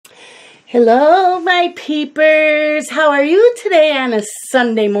Hello, my peepers. How are you today on a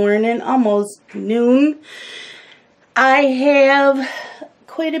Sunday morning, almost noon? I have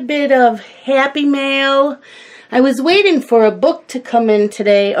quite a bit of happy mail. I was waiting for a book to come in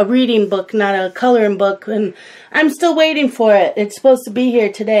today, a reading book, not a coloring book, and I'm still waiting for it. It's supposed to be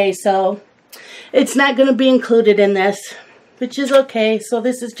here today, so it's not going to be included in this, which is okay. So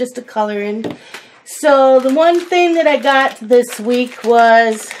this is just a coloring. So the one thing that I got this week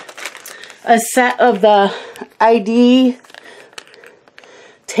was a set of the ID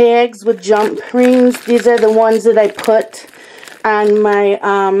tags with jump rings. These are the ones that I put on my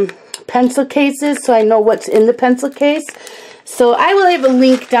pencil cases so I know what's in the pencil case. So I will have a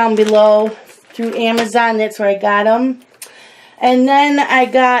link down below through Amazon. That's where I got them. And then I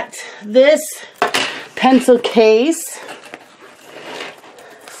got this pencil case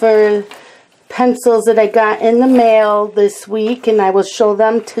for pencils that I got in the mail this week, and I will show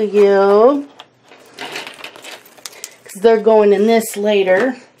them to you because they're going in this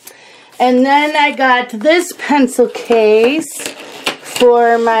later. And then I got this pencil case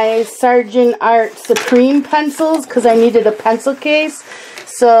for my Sargent Art Supreme pencils because I needed a pencil case.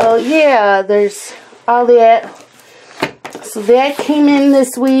 So yeah, there's all that. So that came in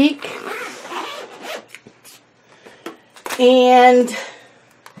this week. And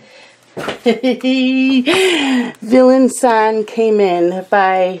Villain Son came in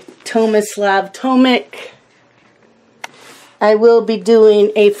by Tomislav Tomic. I will be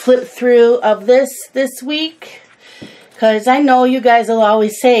doing a flip through of this week because I know you guys will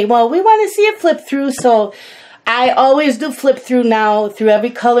always say, well, we want to see a flip through, so I always do flip through now through every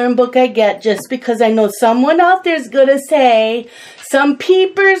coloring book I get, just because I know someone out there is going to say, some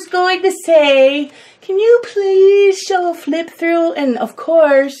peeper's going to say, can you please show a flip through? And of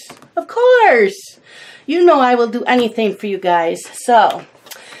course, you know I will do anything for you guys. So,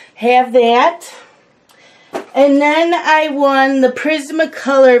 have that. And then I won the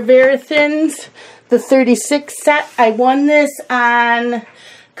Prismacolor Verithins, the 36 set. I won this on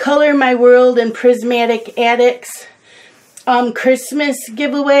Color My World and Prismatic Addicts Christmas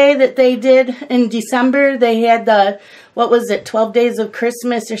giveaway that they did in December. They had the, what was it, 12 days of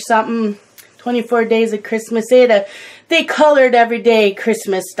Christmas or something, 24 days of Christmas. They colored every day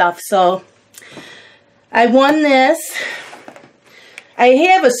Christmas stuff, so I won this. I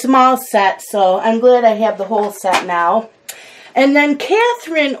have a small set, so I'm glad I have the whole set now. And then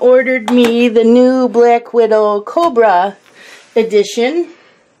Catherine ordered me the new Black Widow Cobra edition.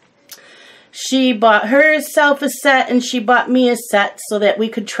 She bought herself a set and she bought me a set so that we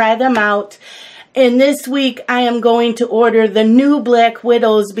could try them out. And this week I am going to order the new Black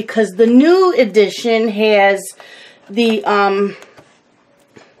Widows because the new edition has the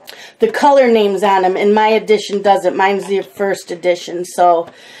color names on them, and my edition doesn't. Mine's the first edition. So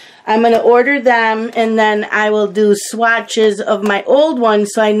I'm going to order them, and then I will do swatches of my old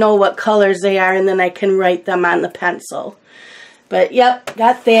ones so I know what colors they are, and then I can write them on the pencil. But yep,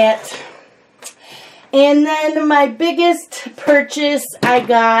 got that. And then my biggest purchase I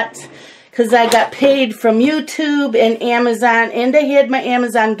got, because I got paid from YouTube and Amazon, and I had my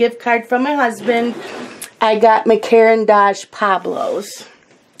Amazon gift card from my husband, I got my Caran d'Ache Pablos.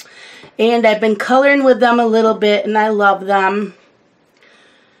 And I've been coloring with them a little bit, and I love them.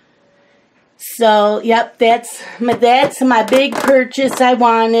 So, yep, that's my big purchase I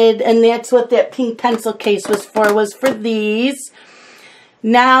wanted, and that's what that pink pencil case was for these.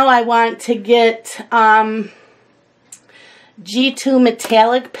 Now I want to get G2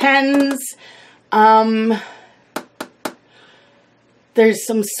 metallic pens. There's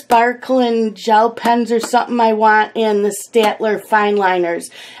some sparkling gel pens or something I want, and the Staedtler fine liners.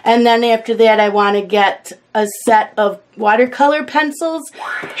 And then after that I want to get a set of watercolor pencils.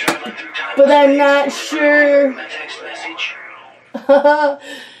 But I'm not sure.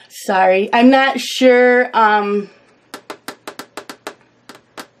 Sorry. I'm not sure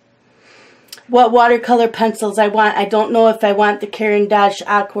what watercolor pencils I want. I don't know if I want the Caran d'Ache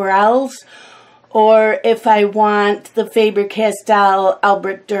Aquarelles or if I want the Faber-Castell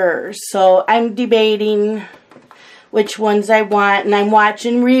Albrecht Dürer. So I'm debating which ones I want, and I'm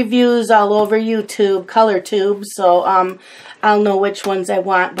watching reviews all over YouTube, ColorTube, so I'll know which ones I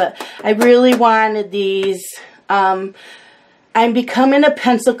want. But I really wanted these. I'm becoming a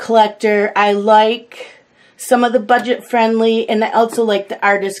pencil collector. I like some of the budget-friendly, and I also like the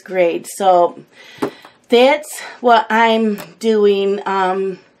artist grade. So that's what I'm doing.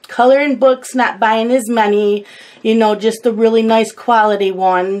 Coloring books, not buying as many, you know, just the really nice quality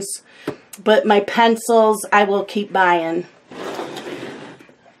ones. But my pencils, I will keep buying.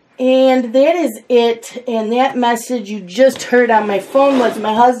 And that is it. And that message you just heard on my phone was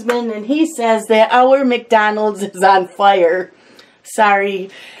my husband, and he says that our McDonald's is on fire.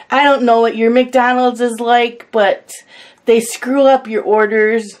 Sorry, I don't know what your McDonald's is like, but they screw up your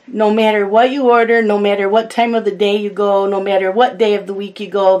orders no matter what you order, no matter what time of the day you go, no matter what day of the week you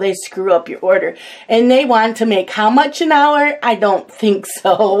go, they screw up your order. And they want to make how much an hour? I don't think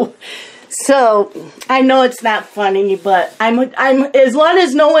so. So, I know it's not funny, but I'm as long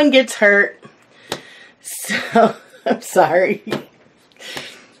as no one gets hurt. So, I'm sorry.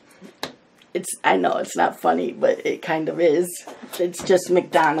 I know it's not funny, but it kind of is. It's just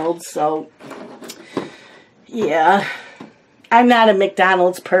McDonald's, so yeah. I'm not a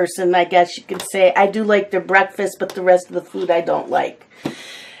McDonald's person, I guess you could say. I do like their breakfast, but the rest of the food I don't like.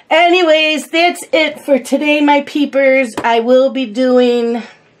 Anyways, that's it for today, my peepers. I will be doing...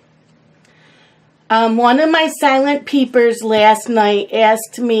 one of my silent peepers last night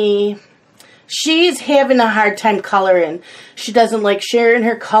asked me... She's having a hard time coloring. She doesn't like sharing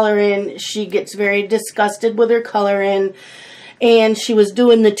her coloring. She gets very disgusted with her coloring. And she was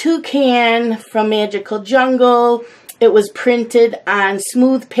doing the toucan from Magical Jungle. It was printed on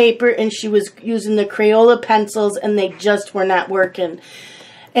smooth paper, and she was using the Crayola pencils, and they just were not working.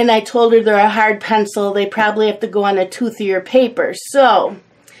 And I told her they're a hard pencil. They probably have to go on a toothier paper. So...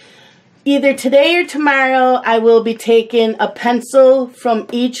 either today or tomorrow, I will be taking a pencil from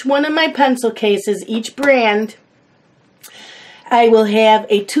each one of my pencil cases, each brand. I will have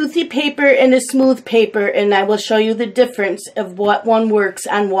a toothy paper and a smooth paper, and I will show you the difference of what one works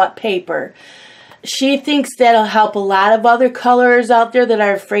on what paper. She thinks that'll help a lot of other colorers out there that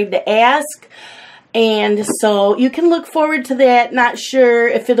are afraid to ask. And so you can look forward to that. Not sure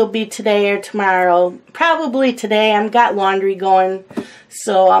if it'll be today or tomorrow. Probably today. I've got laundry going,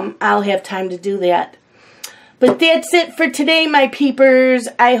 so I'll have time to do that. But that's it for today, my peepers.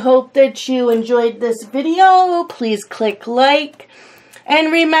 I hope that you enjoyed this video. Please click like.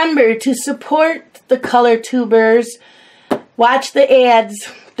 And remember to support the color tubers. Watch the ads.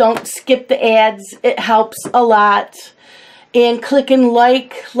 Don't skip the ads. It helps a lot. And clicking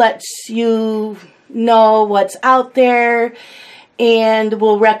like lets you know what's out there, and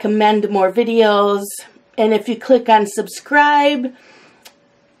will recommend more videos. And if you click on subscribe,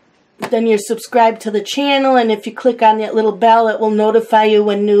 then you're subscribed to the channel, and if you click on that little bell, it will notify you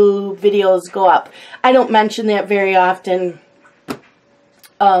when new videos go up. I don't mention that very often,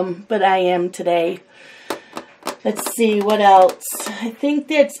 but I am today. Let's see what else. I think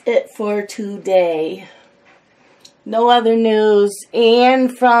that's it for today. No other news.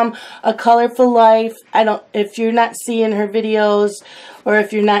 And from A Colorful Life, if you're not seeing her videos, or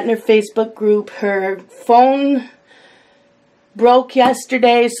if you're not in her Facebook group, her phone broke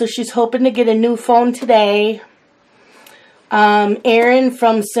yesterday, so she's hoping to get a new phone today. Erin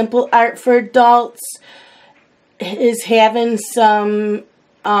from Simple Art for Adults is having some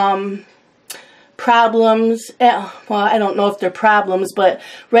problems. Well, I don't know if they're problems, but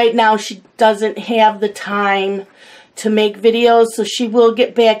right now she doesn't have the time to make videos, so she will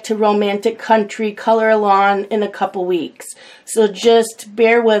get back to Romantic Country Color Along in a couple weeks. So just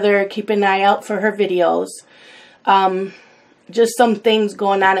bear with her, keep an eye out for her videos. Just some things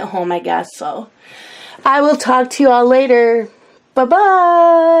going on at home, I guess. So I will talk to you all later.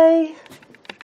 Bye-bye.